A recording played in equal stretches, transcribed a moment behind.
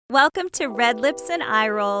Welcome to Red Lips and Eye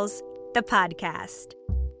Rolls, the podcast.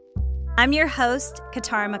 I'm your host,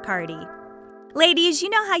 Katara McCarty. Ladies, you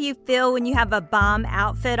know how you feel when you have a bomb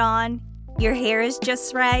outfit on? Your hair is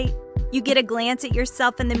just right. You get a glance at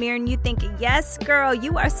yourself in the mirror and you think, yes, girl,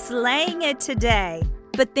 you are slaying it today.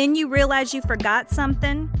 But then you realize you forgot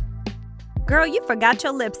something. Girl, you forgot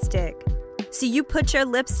your lipstick. So you put your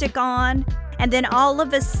lipstick on, and then all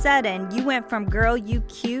of a sudden, you went from girl, you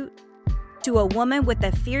cute, to a woman with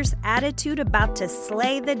a fierce attitude about to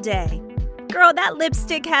slay the day. Girl, that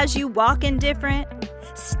lipstick has you walking different,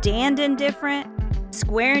 standing different,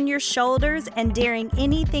 squaring your shoulders, and daring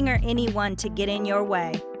anything or anyone to get in your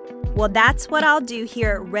way. Well, that's what I'll do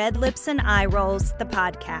here at Red Lips and Eye Rolls, the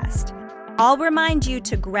podcast. I'll remind you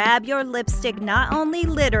to grab your lipstick not only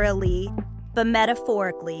literally, but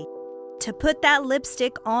metaphorically, to put that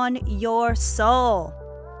lipstick on your soul.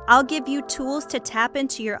 I'll give you tools to tap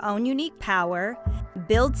into your own unique power,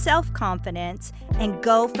 build self-confidence, and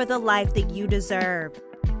go for the life that you deserve.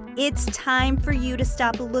 It's time for you to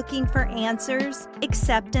stop looking for answers,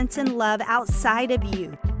 acceptance, and love outside of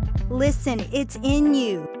you. Listen, it's in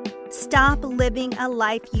you. Stop living a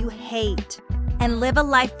life you hate and live a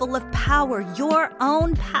life full of power, your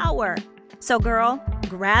own power. So girl,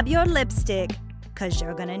 grab your lipstick because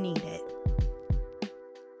you're going to need it.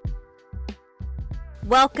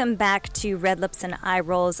 Welcome back to Red Lips and Eye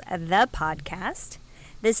Rolls, the podcast.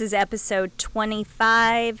 This is episode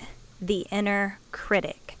 25, The Inner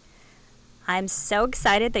Critic. I'm so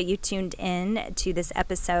excited that you tuned in to this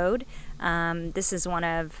episode. This is one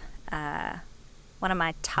of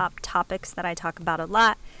my top topics that I talk about a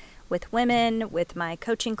lot with women, with my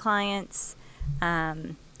coaching clients.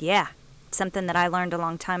 Something that I learned a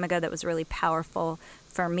long time ago that was really powerful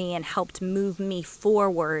for me and helped move me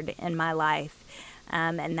forward in my life.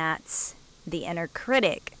 And that's the inner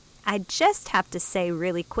critic. I just have to say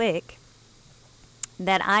really quick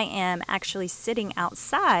that I am actually sitting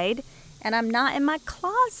outside and I'm not in my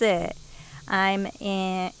closet. I'm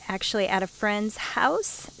actually at a friend's house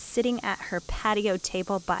sitting at her patio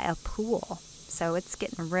table by a pool. So it's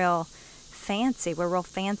getting real fancy. We're real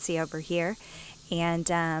fancy over here. And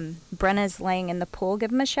Brenna's laying in the pool.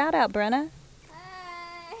 Give him a shout out, Brenna.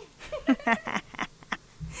 Hi.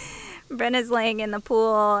 Brenna's laying in the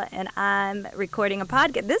pool and I'm recording a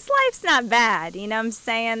podcast. This life's not bad. You know what I'm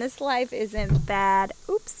saying? This life isn't bad.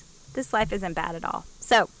 This life isn't bad at all.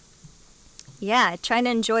 So, trying to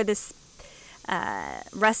enjoy this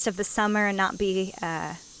rest of the summer and not be,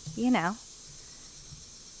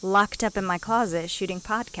 locked up in my closet shooting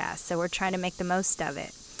podcasts. So we're trying to make the most of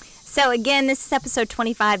it. So again, this is episode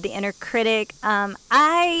 25, The Inner Critic.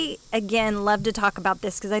 I, again, love to talk about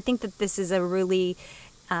this because I think that this is a really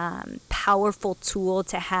powerful tool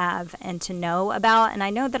to have and to know about. And I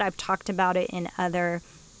know that I've talked about it in other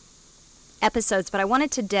episodes, but I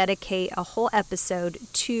wanted to dedicate a whole episode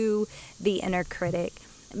to the inner critic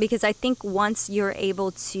because I think once you're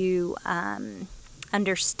able to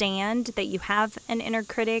understand that you have an inner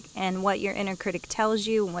critic and what your inner critic tells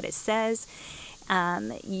you and what it says,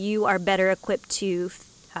 you are better equipped to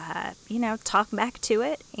talk back to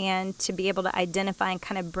it and to be able to identify and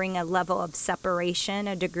kind of bring a level of separation,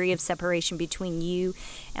 a degree of separation between you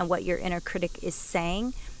and what your inner critic is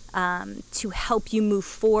saying to help you move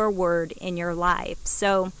forward in your life.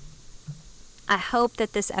 So I hope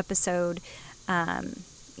that this episode,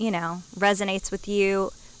 resonates with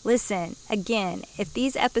you. Listen, again, if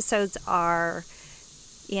these episodes are,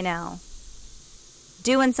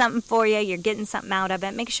 doing something for you, you're getting something out of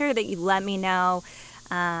it, make sure that you let me know.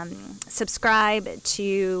 Subscribe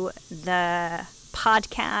to the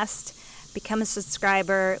podcast, become a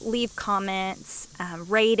subscriber, leave comments,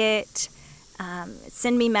 rate it,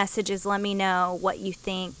 send me messages, let me know what you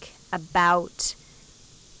think about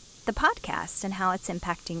the podcast and how it's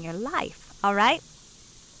impacting your life, all right?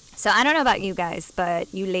 So I don't know about you guys,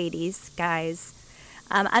 but you ladies, guys,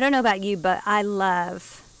 I don't know about you, but I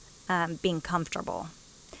love being comfortable.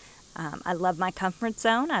 I love my comfort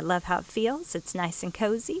zone. I love how it feels. It's nice and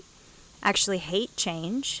cozy. I actually hate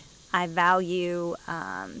change. I value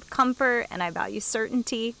comfort and I value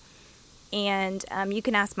certainty. And you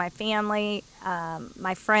can ask my family,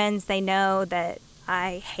 my friends, they know that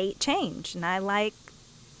I hate change and I like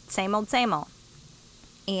same old, same old.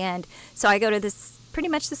 And so I go to pretty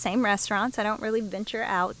much the same restaurants. I don't really venture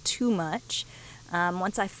out too much.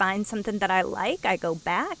 Once I find something that I like, I go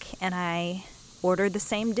back and I order the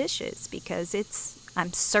same dishes because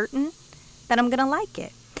I'm certain that I'm going to like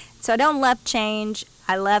it. So I don't love change.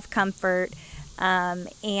 I love comfort.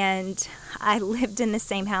 And I lived in the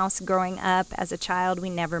same house growing up as a child. We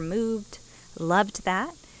never moved. Loved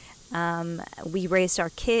that. We raised our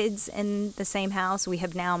kids in the same house. We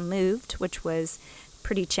have now moved, which was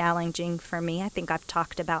pretty challenging for me. I think I've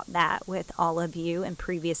talked about that with all of you in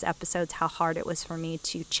previous episodes, how hard it was for me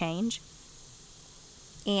to change.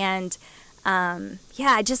 And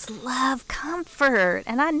I just love comfort.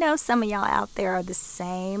 And I know some of y'all out there are the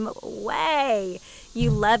same way. You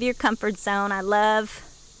love your comfort zone. I love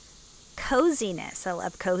coziness. I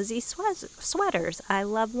love cozy sweaters. I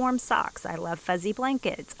love warm socks. I love fuzzy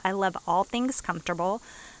blankets. I love all things comfortable.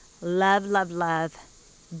 Love, love, love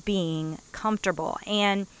being comfortable.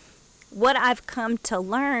 And what I've come to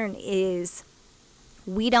learn is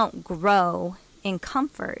we don't grow in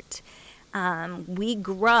comfort. We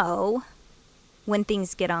grow when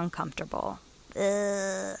things get uncomfortable.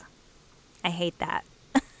 Ugh. I hate that.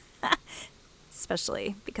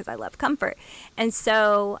 Especially because I love comfort. And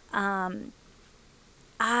so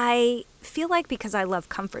I feel like because I love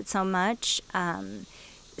comfort so much,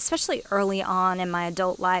 especially early on in my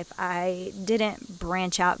adult life, I didn't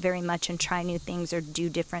branch out very much and try new things or do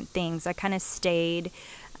different things. I kind of stayed,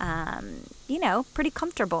 pretty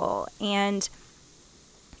comfortable. And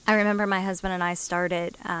I remember my husband and I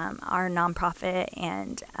started our nonprofit,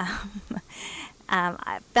 and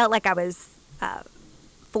I felt like I was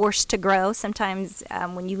forced to grow. Sometimes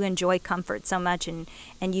when you enjoy comfort so much and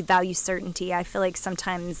you value certainty, I feel like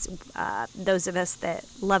sometimes those of us that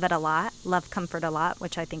love it a lot, love comfort a lot,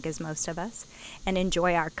 which I think is most of us, and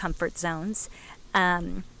enjoy our comfort zones,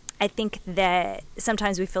 I think that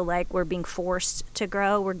sometimes we feel like we're being forced to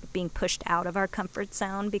grow. We're being pushed out of our comfort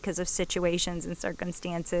zone because of situations and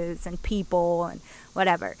circumstances and people and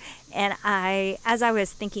whatever. And as I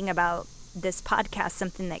was thinking about this podcast,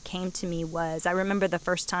 something that came to me was, I remember the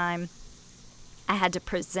first time I had to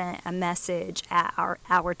present a message at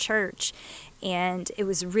our church. And it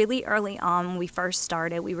was really early on when we first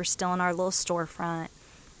started. We were still in our little storefront.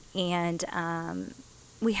 And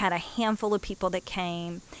we had a handful of people that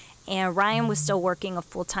came. And Ryan was still working a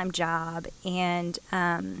full-time job, and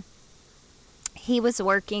he was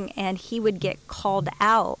working, and he would get called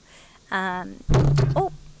out. I'm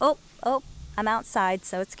outside,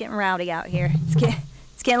 so it's getting rowdy out here.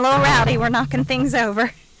 It's getting a little rowdy. We're knocking things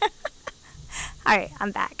over. All right,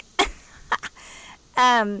 I'm back.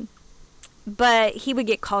 But he would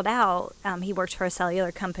get called out. He worked for a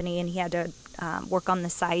cellular company, and he had to work on the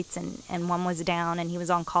sites, and one was down, and he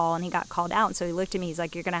was on call, and he got called out. And so he looked at me. He's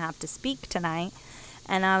like, "You're going to have to speak tonight."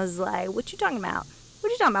 And I was like, "What you talking about?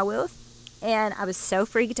 What you talking about, Willis?" And I was so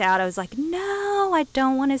freaked out. I was like, "No, I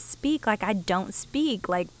don't want to speak. Like, I don't speak.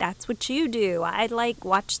 Like, that's what you do. I,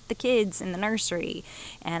 watch the kids in the nursery,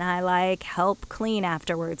 and I, help clean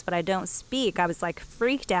afterwards, but I don't speak." I was,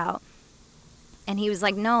 freaked out. And he was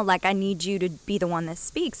like, "No, I need you to be the one that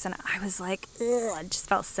speaks." And I was like, ugh, I just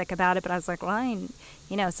felt sick about it. But I was like, well,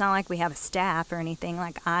 it's not like we have a staff or anything.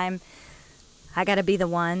 I got to be the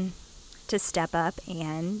one to step up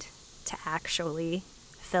and to actually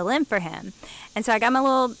fill in for him. And so I got my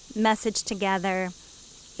little message together,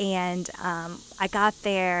 and I got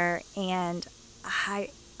there, and I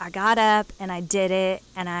got up and I did it,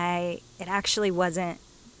 and it actually wasn't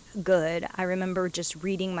good. I remember just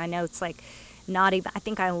reading my notes, not even, I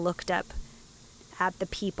think I looked up at the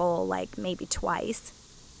people maybe twice.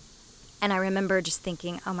 And I remember just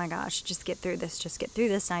thinking, oh my gosh, just get through this.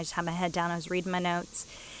 And I just had my head down. I was reading my notes.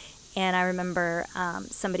 And I remember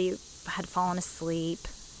somebody had fallen asleep.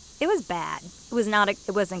 It was bad.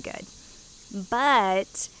 It wasn't good.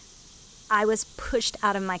 But I was pushed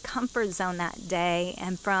out of my comfort zone that day.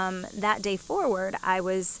 And from that day forward,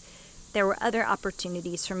 there were other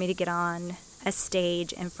opportunities for me to get on a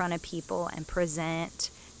stage in front of people and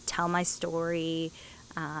present, tell my story,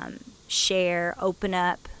 share, open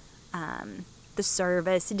up the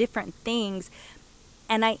service, different things.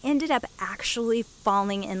 And I ended up actually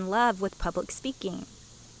falling in love with public speaking.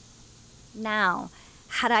 Now,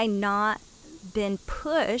 had I not been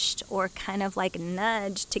pushed or kind of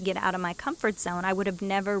nudged to get out of my comfort zone, I would have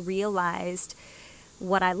never realized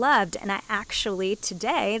what I loved. And I actually,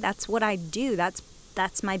 today, that's what I do. That's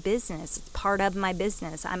my business. It's part of my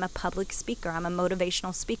business. I'm a public speaker. I'm a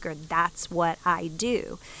motivational speaker. That's what I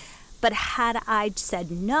do. But had I said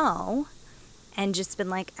no and just been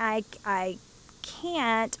like, I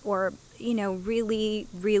can't, or, really,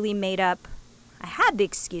 really made up, I had the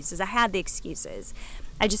excuses.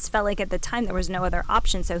 I just felt like at the time there was no other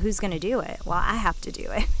option. So who's going to do it? Well, I have to do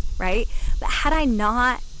it, right? But had I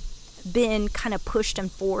not been kind of pushed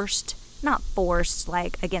and forced, not forced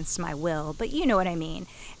against my will, but you know what I mean.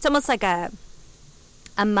 It's almost like a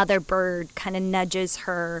mother bird kind of nudges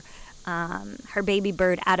her her baby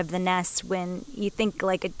bird out of the nest when you think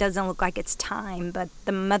like it doesn't look like it's time, but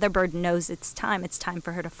the mother bird knows it's time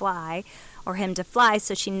for her to fly or him to fly.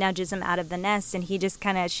 So she nudges him out of the nest, and she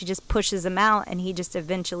just pushes him out, and he just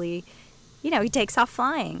eventually, he takes off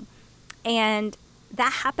flying. And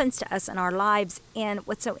that happens to us in our lives. And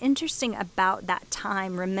what's so interesting about that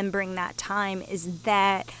time, remembering that time, is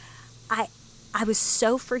that I was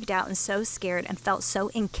so freaked out and so scared and felt so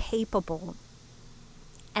incapable,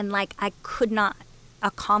 and like I could not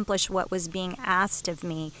accomplish what was being asked of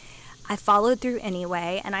me. I followed through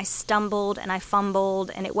anyway, and I stumbled and I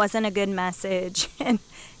fumbled, and it wasn't a good message, and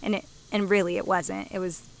really it wasn't. It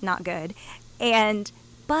was not good.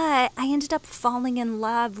 But I ended up falling in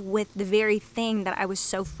love with the very thing that I was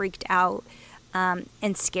so freaked out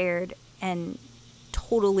and scared and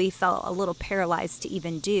totally felt a little paralyzed to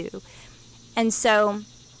even do. And so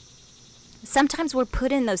sometimes we're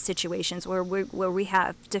put in those situations where we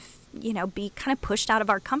have to, be kind of pushed out of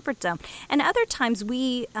our comfort zone. And other times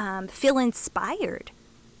we feel inspired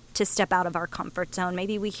to step out of our comfort zone.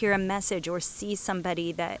 Maybe we hear a message or see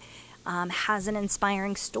somebody that has an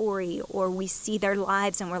inspiring story, or we see their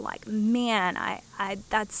lives and we're like, man,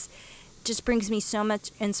 that's just brings me so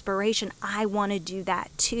much inspiration. I want to do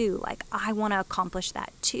that too. Like, I want to accomplish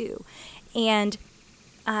that too. And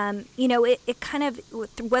it kind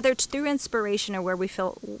of, whether it's through inspiration or where we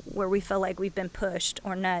feel like we've been pushed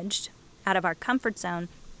or nudged out of our comfort zone,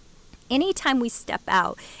 anytime we step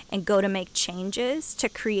out and go to make changes to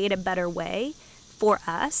create a better way for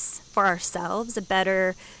us, for ourselves,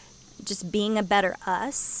 just being a better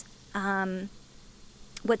us,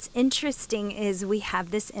 what's interesting is we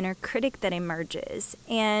have this inner critic that emerges.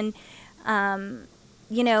 And,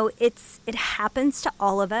 it happens to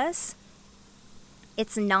all of us.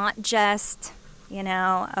 It's not just,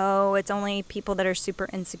 it's only people that are super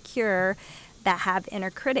insecure that have inner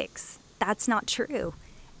critics. That's not true.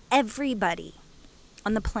 Everybody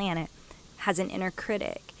on the planet has an inner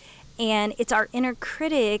critic. And it's our inner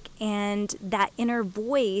critic and that inner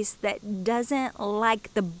voice that doesn't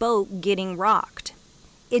like the boat getting rocked.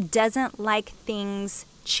 It doesn't like things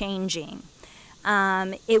changing.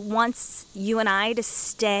 It wants you and I to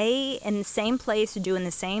stay in the same place, doing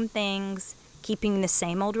the same things, keeping the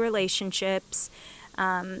same old relationships,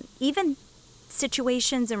 even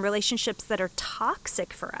situations and relationships that are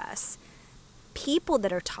toxic for us, people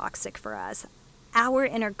that are toxic for us. Our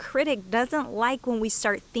inner critic doesn't like when we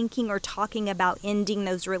start thinking or talking about ending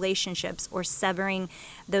those relationships or severing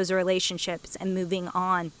those relationships and moving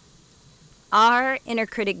on. Our inner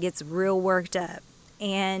critic gets real worked up.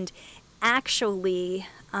 And actually,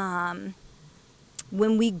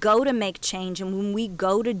 when we go to make change and when we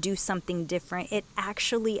go to do something different, it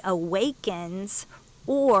actually awakens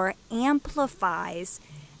or amplifies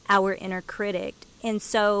our inner critic. And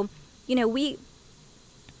so,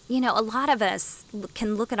 a lot of us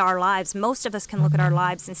can look at our lives, most of us can look at our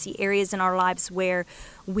lives and see areas in our lives where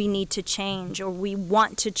we need to change, or we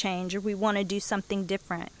want to change, or we want to do something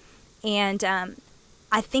different. And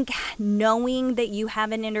I think knowing that you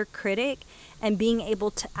have an inner critic and being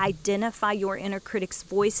able to identify your inner critic's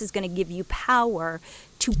voice is going to give you power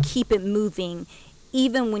to keep it moving,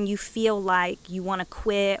 even when you feel like you want to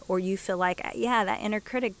quit, or you feel like, that inner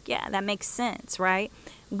critic, that makes sense, right?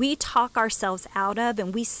 We talk ourselves out of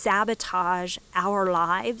and we sabotage our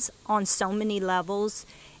lives on so many levels,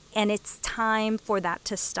 and it's time for that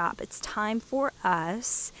to stop. It's time for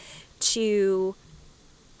us to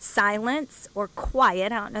silence or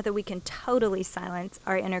quiet. I don't know that we can totally silence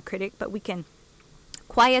our inner critic, but we can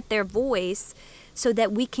quiet their voice so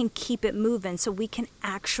that we can keep it moving, so we can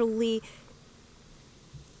actually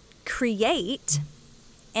create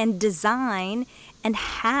and design and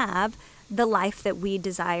have the life that we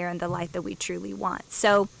desire and the life that we truly want.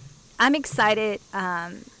 So I'm excited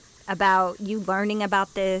about you learning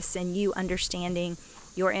about this and you understanding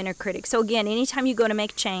your inner critic. So again, anytime you go to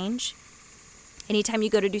make change, anytime you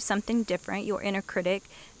go to do something different, your inner critic,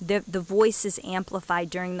 the voice is amplified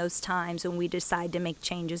during those times when we decide to make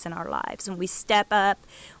changes in our lives. When we step up,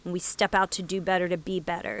 when we step out to do better, to be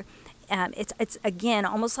better. It's again,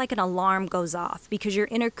 almost like an alarm goes off, because your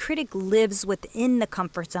inner critic lives within the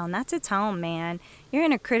comfort zone. That's its home, man. Your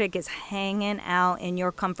inner critic is hanging out in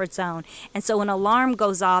your comfort zone. And so an alarm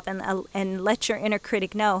goes off and let your inner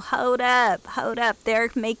critic know, hold up,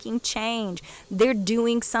 they're making change. They're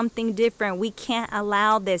doing something different. We can't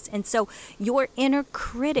allow this. And so your inner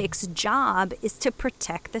critic's job is to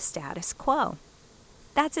protect the status quo.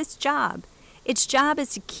 That's its job. Its job is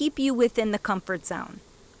to keep you within the comfort zone,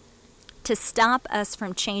 to stop us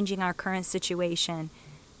from changing our current situation.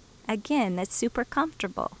 Again, that's super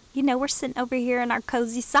comfortable. we're sitting over here in our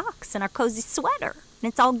cozy socks and our cozy sweater,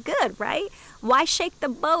 and it's all good, right? Why shake the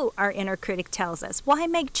boat, our inner critic tells us? Why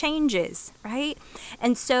make changes, right?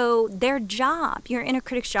 And so their job, your inner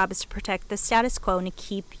critic's job, is to protect the status quo and to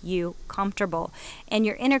keep you comfortable. And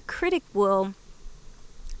your inner critic will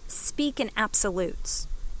speak in absolutes,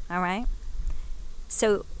 all right?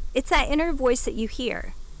 So it's that inner voice that you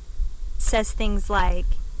hear. It says things like,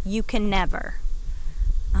 you can never.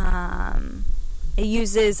 It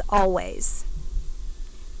uses always.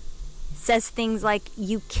 It says things like,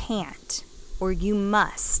 you can't or you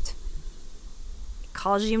must. It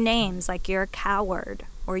calls you names like you're a coward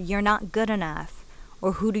or you're not good enough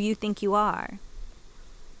or who do you think you are.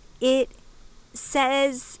 It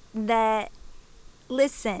says that,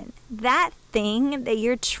 listen, that thing that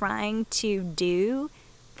you're trying to do,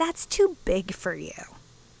 that's too big for you.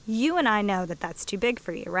 You and I know that that's too big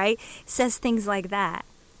for you, right? It says things like that.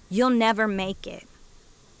 You'll never make it.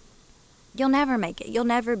 You'll never make it. You'll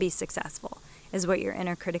never be successful, is what your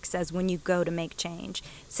inner critic says when you go to make change.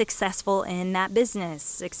 Successful in that business,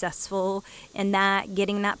 successful in that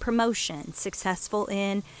getting that promotion, successful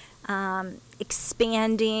in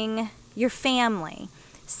expanding your family,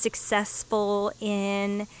 successful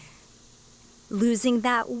in losing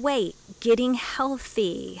that weight, getting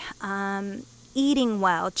healthy, eating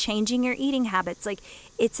well, changing your eating habits. Like,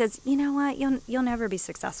 it says, you know what, you'll never be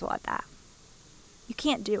successful at that. You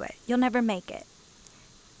can't do it. You'll never make it.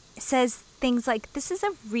 It says things like, this is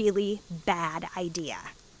a really bad idea.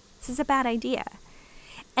 This is a bad idea.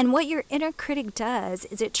 And what your inner critic does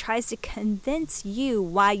is it tries to convince you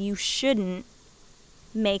why you shouldn't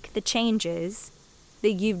make the changes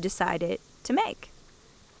that you've decided to make.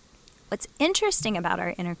 What's interesting about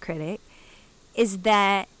our inner critic is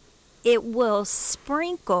that it will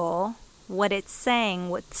sprinkle what it's saying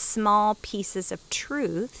with small pieces of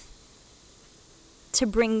truth to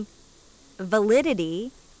bring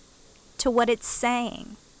validity to what it's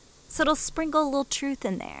saying. So it'll sprinkle a little truth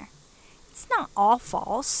in there. It's not all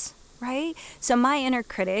false, right? So my inner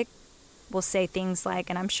critic will say things like,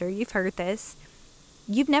 and I'm sure you've heard this,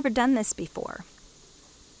 you've never done this before,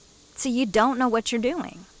 so you don't know what you're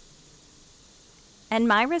doing. And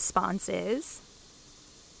my response is,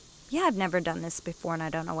 yeah, I've never done this before and I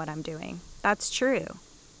don't know what I'm doing. That's true.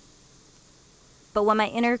 But what my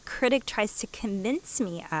inner critic tries to convince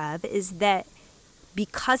me of is that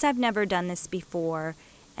because I've never done this before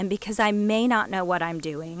and because I may not know what I'm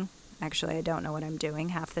doing, actually I don't know what I'm doing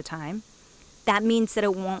half the time, that means that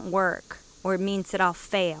it won't work, or it means that I'll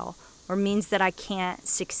fail, or means that I can't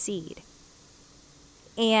succeed.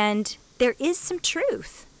 And there is some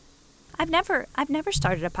truth. I've never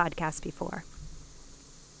started a podcast before.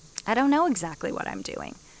 I don't know exactly what I'm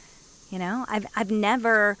doing. I've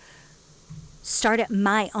never started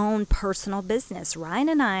my own personal business. Ryan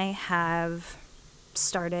and I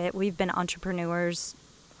we've been entrepreneurs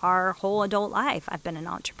our whole adult life. I've been an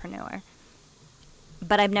entrepreneur.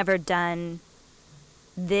 But I've never done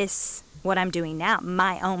this, what I'm doing now,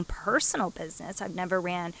 my own personal business. I've never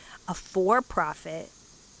ran a for-profit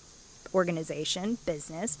organization,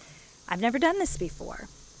 business. I've never done this before.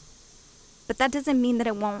 But that doesn't mean that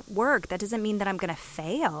it won't work. That doesn't mean that I'm going to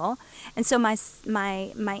fail. And so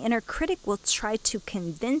my inner critic will try to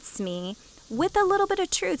convince me with a little bit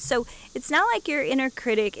of truth. So it's not like your inner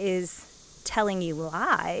critic is telling you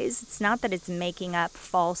lies. It's not that it's making up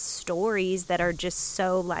false stories that are just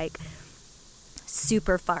so like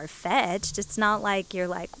super far-fetched. It's not like you're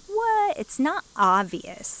like, what? It's not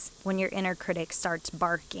obvious when your inner critic starts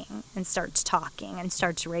barking and starts talking and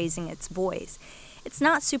starts raising its voice. It's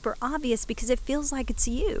not super obvious because it feels like it's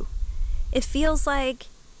you. It feels like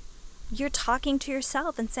you're talking to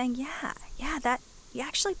yourself and saying, yeah, that you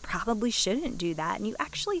actually probably shouldn't do that. And you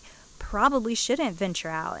actually probably shouldn't venture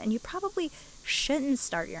out. And you probably shouldn't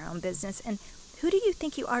start your own business. And who do you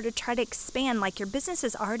think you are to try to expand? Like, your business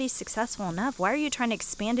is already successful enough. Why are you trying to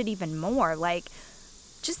expand it even more? Like,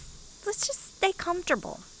 let's just stay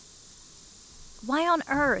comfortable. Why on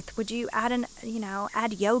earth would you add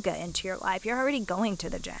yoga into your life? You're already going to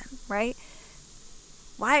the gym, right?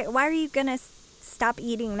 Why are you going to stop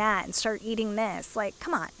eating that and start eating this? Like,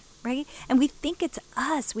 come on, right? And we think it's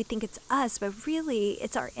us, but really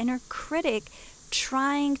it's our inner critic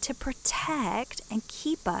trying to protect and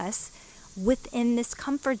keep us within this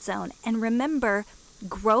comfort zone. And remember,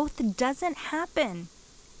 growth doesn't happen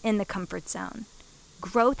in the comfort zone.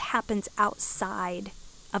 Growth happens outside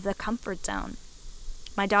of the comfort zone.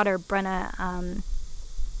 My daughter Brenna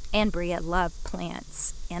and Bria love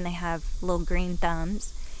plants, and they have little green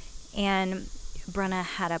thumbs. And Brenna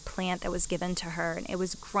had a plant that was given to her, and it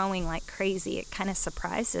was growing like crazy. It kind of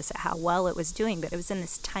surprised us at how well it was doing, but it was in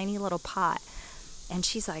this tiny little pot. And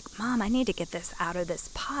she's like, Mom, I need to get this out of this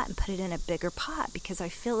pot and put it in a bigger pot, because I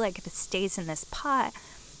feel like if it stays in this pot,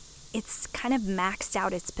 it's kind of maxed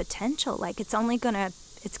out its potential. Like it's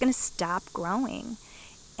gonna stop growing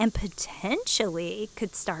and potentially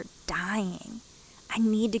could start dying. I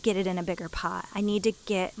need to get it in a bigger pot. I need to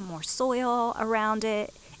get more soil around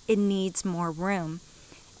it. It needs more room.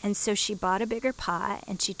 And so she bought a bigger pot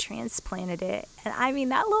and she transplanted it. And I mean,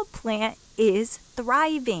 that little plant is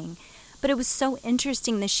thriving. But it was so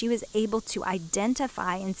interesting that she was able to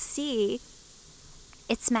identify and see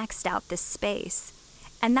it's maxed out this space.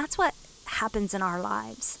 And that's what happens in our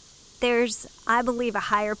lives. There's, I believe, a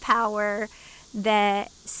higher power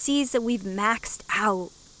that sees that we've maxed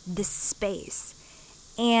out this space.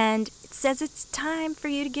 And it says it's time for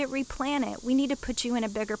you to get replanted. We need to put you in a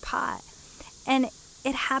bigger pot. And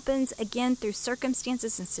it happens, again, through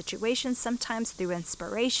circumstances and situations, sometimes through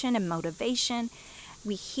inspiration and motivation.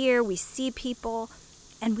 We hear, we see people,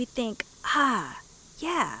 and we think,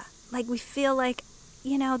 yeah. Like we feel like,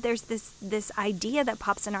 there's this idea that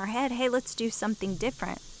pops in our head, hey, let's do something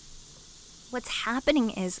different. What's happening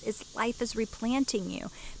is life is replanting you,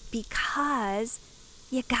 because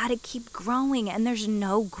you got to keep growing, and there's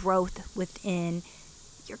no growth within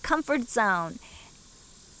your comfort zone.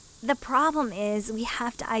 The problem is we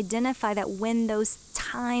have to identify that when those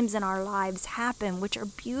times in our lives happen, which are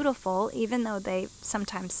beautiful, even though they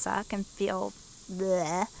sometimes suck and feel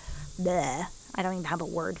bleh. I don't even have a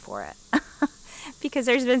word for it. Because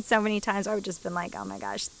there's been so many times where I've just been like, oh my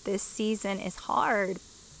gosh, this season is hard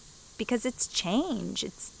because it's change,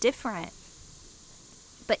 it's different.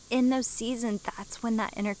 But in those seasons, that's when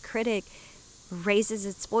that inner critic raises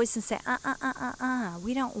its voice and say,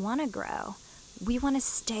 we don't want to grow. We want to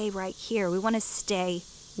stay right here. We want to stay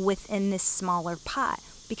within this smaller pot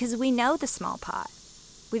because we know the small pot.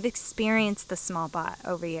 We've experienced the small pot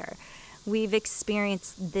over here. We've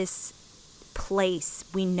experienced this place.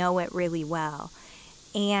 We know it really well.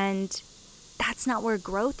 And that's not where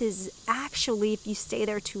growth is. Actually, if you stay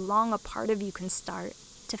there too long, a part of you can start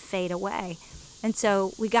to fade away. And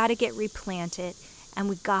so we got to get replanted, and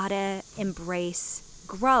we got to embrace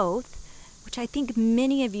growth, which I think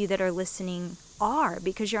many of you that are listening are,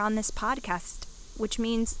 because you're on this podcast, which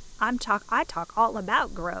means I talk all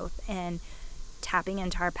about growth and tapping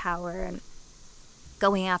into our power and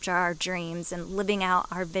going after our dreams and living out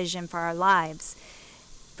our vision for our lives.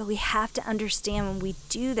 But we have to understand when we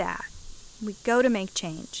do that, we go to make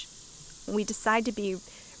change, we decide to be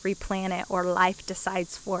replanted, or life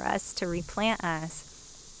decides for us to replant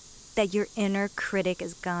us, that your inner critic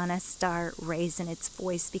is gonna start raising its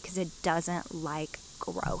voice because it doesn't like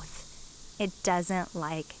growth. It doesn't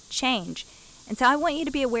like change. And so I want you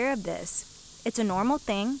to be aware of this. It's a normal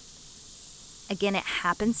thing. Again, it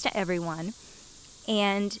happens to everyone.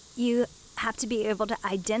 And you have to be able to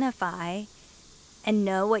identify and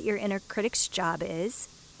know what your inner critic's job is.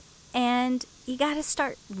 And you got to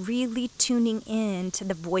start really tuning in to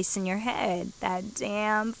the voice in your head, that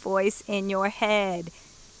damn voice in your head.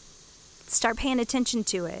 Start paying attention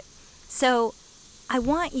to it. So I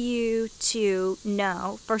want you to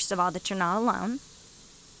know, first of all, that you're not alone.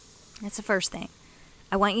 That's the first thing.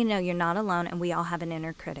 I want you to know you're not alone, and we all have an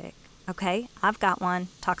inner critic. Okay? I've got one,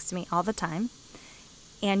 talks to me all the time.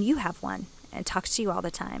 And you have one, and talks to you all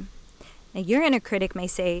the time. Now, your inner critic may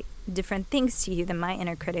say different things to you than my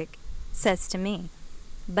inner critic says to me.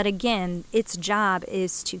 But again, its job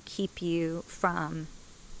is to keep you from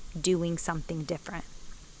doing something different.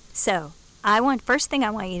 So, first thing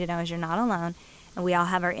I want you to know is you're not alone, and we all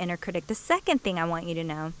have our inner critic. The second thing I want you to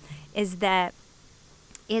know is that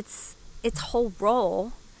its whole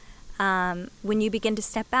role when you begin to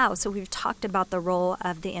step out. So we've talked about the role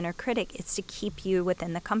of the inner critic. It's to keep you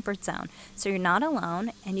within the comfort zone. So you're not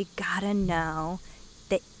alone, and you gotta know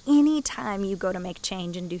that anytime you go to make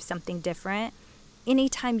change and do something different,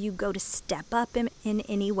 anytime you go to step up in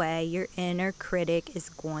any way, your inner critic is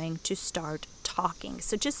going to start talking.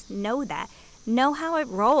 So just know that. Know how it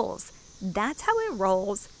rolls. That's how it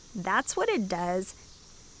rolls. That's what it does.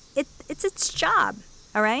 It's its job.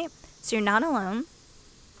 All right? So you're not alone.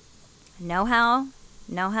 Know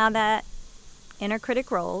how that inner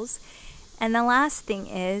critic rolls. And the last thing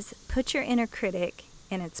is, put your inner critic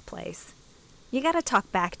in its place. You got to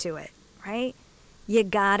talk back to it, right? You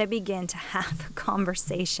got to begin to have a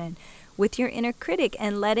conversation with your inner critic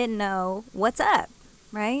and let it know what's up,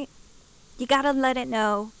 right? You got to let it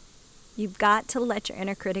know. You've got to let your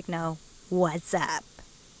inner critic know what's up.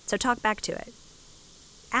 So talk back to it.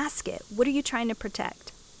 Ask it, what are you trying to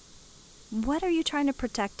protect? What are you trying to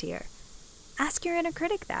protect here? Ask your inner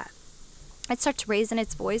critic that. It starts raising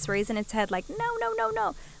its voice, raising its head like, no, no, no,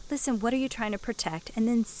 no. Listen, what are you trying to protect? And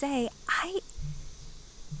then say, I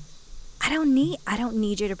don't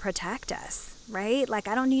need you to protect us, right? Like,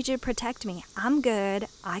 I don't need you to protect me. I'm good.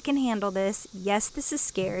 I can handle this. Yes, this is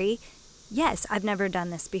scary. Yes, I've never done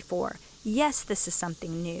this before. Yes, this is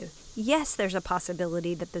something new. Yes, there's a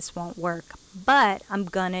possibility that this won't work, but I'm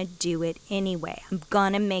gonna do it anyway. I'm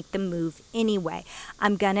gonna make the move anyway.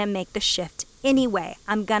 I'm gonna make the shift anyway.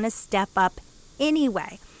 I'm gonna step up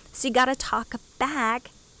anyway. So you gotta talk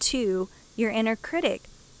back to your inner critic.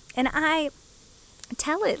 And I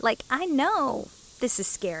tell it, like, I know this is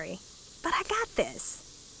scary, but I got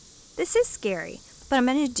this. This is scary, but I'm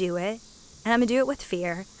gonna do it, and I'm gonna do it with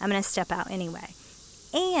fear. I'm gonna step out anyway.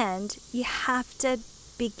 And you have to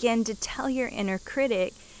begin to tell your inner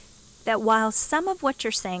critic that while some of what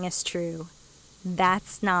you're saying is true,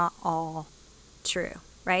 that's not all true,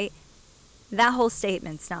 right? That whole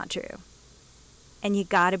statement's not true. And you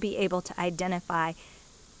got to be able to identify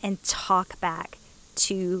and talk back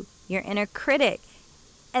to your inner critic.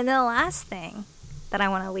 And the last thing that I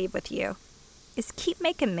want to leave with you is keep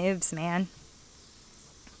making moves, man.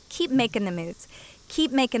 Keep making the moves.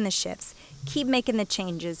 Keep making the shifts. Keep making the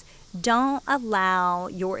changes. Don't allow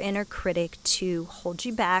your inner critic to hold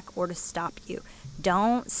you back or to stop you.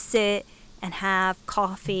 Don't sit and have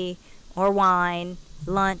coffee or wine,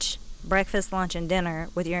 lunch, breakfast, lunch, and dinner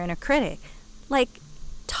with your inner critic. Like,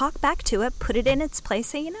 talk back to it, put it in its place,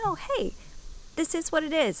 say, hey, this is what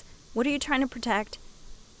it is. What are you trying to protect?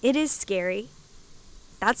 It is scary.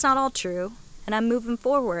 That's not all true. And I'm moving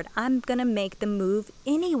forward. I'm going to make the move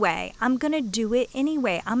anyway. I'm going to do it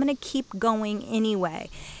anyway. I'm going to keep going anyway.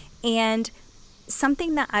 And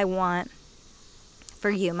something that I want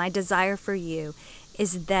for you, my desire for you,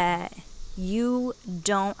 is that you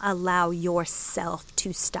don't allow yourself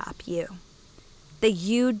to stop you. That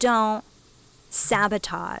you don't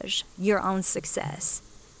sabotage your own success.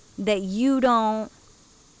 That you don't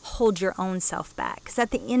hold your own self back. Because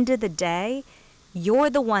at the end of the day, you're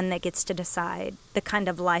the one that gets to decide the kind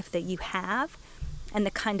of life that you have and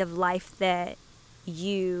the kind of life that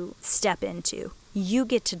you step into. You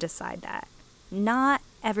get to decide that, not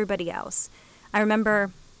everybody else. I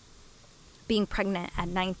remember being pregnant at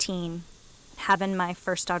 19, having my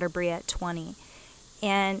first daughter, Bria, at 20.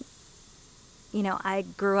 And, I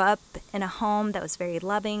grew up in a home that was very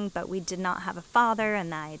loving, but we did not have a father,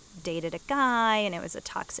 and I dated a guy, and it was a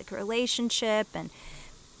toxic relationship. And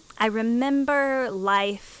I remember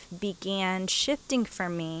life began shifting for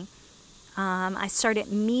me. I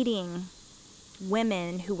started meeting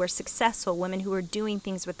women who were successful, women who were doing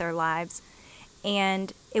things with their lives.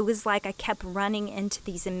 And it was like I kept running into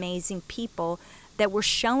these amazing people that were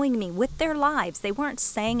showing me with their lives. They weren't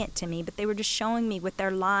saying it to me, but they were just showing me with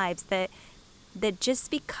their lives that just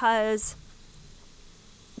because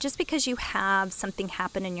you have something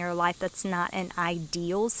happen in your life that's not an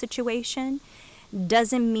ideal situation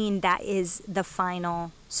doesn't mean that is the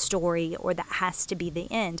final story or that has to be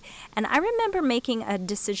the end. And I remember making a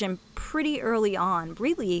decision pretty early on,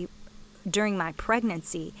 really during my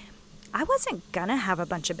pregnancy. I wasn't gonna have a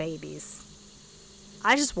bunch of babies.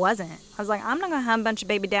 I just wasn't. I was like, I'm not gonna have a bunch of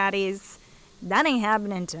baby daddies. That ain't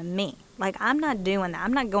happening to me. Like, I'm not doing that.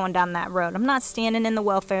 I'm not going down that road. I'm not standing in the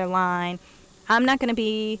welfare line. I'm not gonna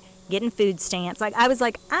be getting food stamps. Like, I was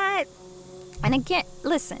like, and again,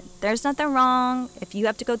 listen, there's nothing wrong if you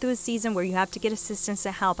have to go through a season where you have to get assistance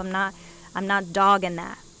to help. I'm not dogging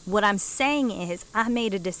that. What I'm saying is I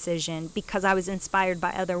made a decision because I was inspired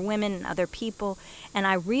by other women and other people, and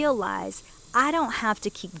I realized I don't have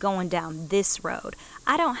to keep going down this road.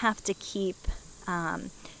 I don't have to keep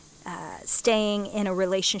staying in a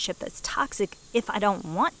relationship that's toxic if I don't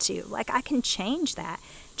want to. Like, I can change that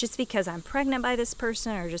just because I'm pregnant by this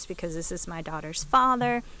person or just because this is my daughter's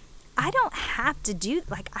father. I don't have to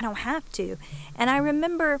I don't have to. And I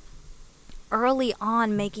remember early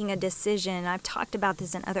on making a decision. I've talked about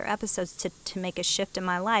this in other episodes to make a shift in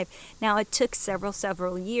my life. Now, it took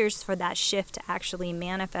several years for that shift to actually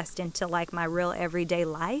manifest into like my real everyday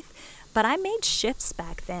life. But I made shifts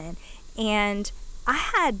back then. And I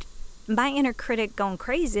had my inner critic going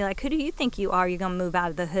crazy. Like, who do you think you are? You're going to move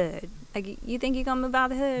out of the hood. Like, you think you're going to move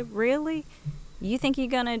out of the hood? Really? You think you're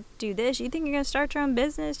going to do this? You think you're going to start your own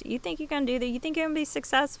business? You think you're going to do that? You think you're going to be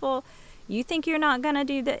successful? You think you're not going to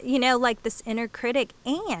do that? Like this inner critic.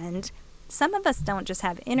 And some of us don't just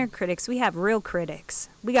have inner critics. We have real critics.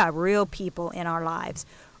 We got real people in our lives,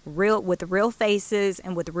 with real faces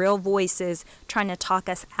and with real voices trying to talk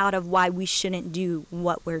us out of why we shouldn't do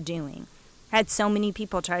what we're doing. I had so many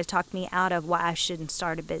people try to talk me out of why I shouldn't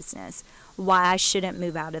start a business, why I shouldn't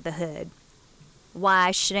move out of the hood, why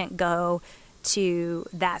I shouldn't go to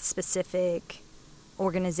that specific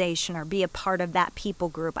organization or be a part of that people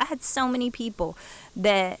group. I had so many people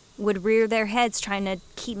that would rear their heads trying to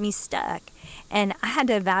keep me stuck. And I had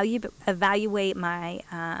to evaluate my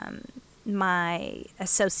my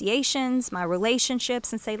associations, my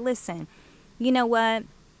relationships, and say, listen, you know what?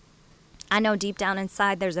 I know deep down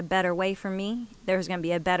inside there's a better way for me. There's going to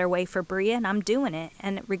be a better way for Bria, and I'm doing it.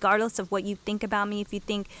 And regardless of what you think about me, if you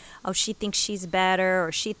think, oh, she thinks she's better,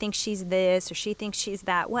 or she thinks she's this, or she thinks she's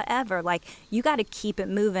that, whatever, like, you got to keep it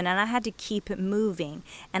moving. And I had to keep it moving.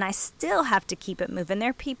 And I still have to keep it moving.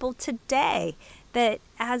 There are people today that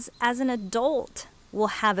as an adult will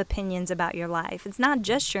have opinions about your life. It's not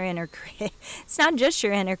just your inner critic. It's not just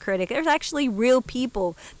your inner critic. There's actually real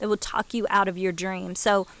people that will talk you out of your dreams.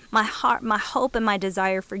 So my hope and my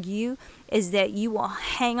desire for you is that you will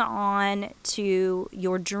hang on to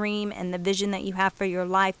your dream and the vision that you have for your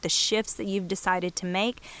life, the shifts that you've decided to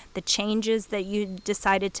make, the changes that you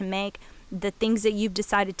decided to make, the things that you've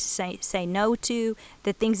decided to say no to,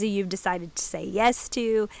 the things that you've decided to say yes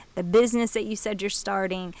to, the business that you said you're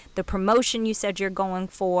starting, the promotion you said you're going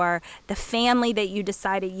for, the family that you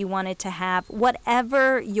decided you wanted to have,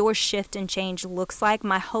 whatever your shift and change looks like,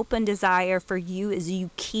 my hope and desire for you is you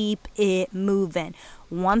keep it moving.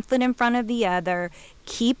 One foot in front of the other,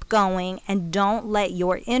 keep going, and don't let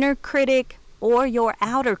your inner critic or your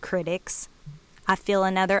outer critics, I feel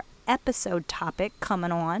another episode topic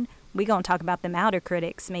coming on. We're going to talk about them outer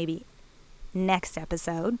critics maybe next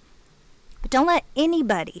episode. But don't let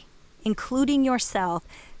anybody, including yourself,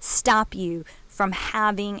 stop you from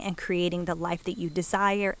having and creating the life that you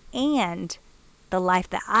desire and the life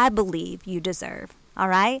that I believe you deserve. All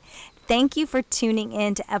right? Thank you for tuning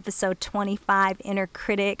in to episode 25, Inner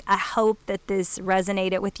Critic. I hope that this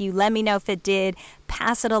resonated with you. Let me know if it did.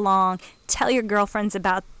 Pass it along. Tell your girlfriends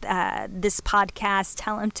about this podcast.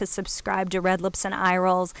 Tell them to subscribe to Red Lips and Eye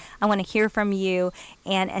Rolls. I want to hear from you.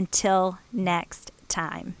 And until next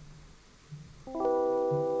time.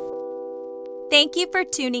 Thank you for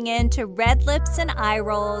tuning in to Red Lips and Eye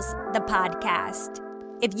Rolls, the podcast.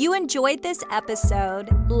 If you enjoyed this episode,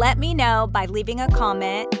 let me know by leaving a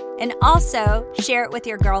comment and also share it with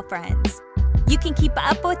your girlfriends. You can keep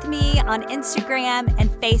up with me on Instagram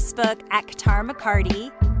and Facebook at Katara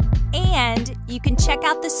McCarty, and you can check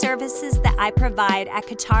out the services that I provide at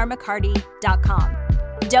KataraMcCarty.com.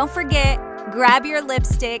 Don't forget, grab your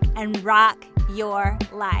lipstick and rock your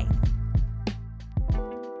life.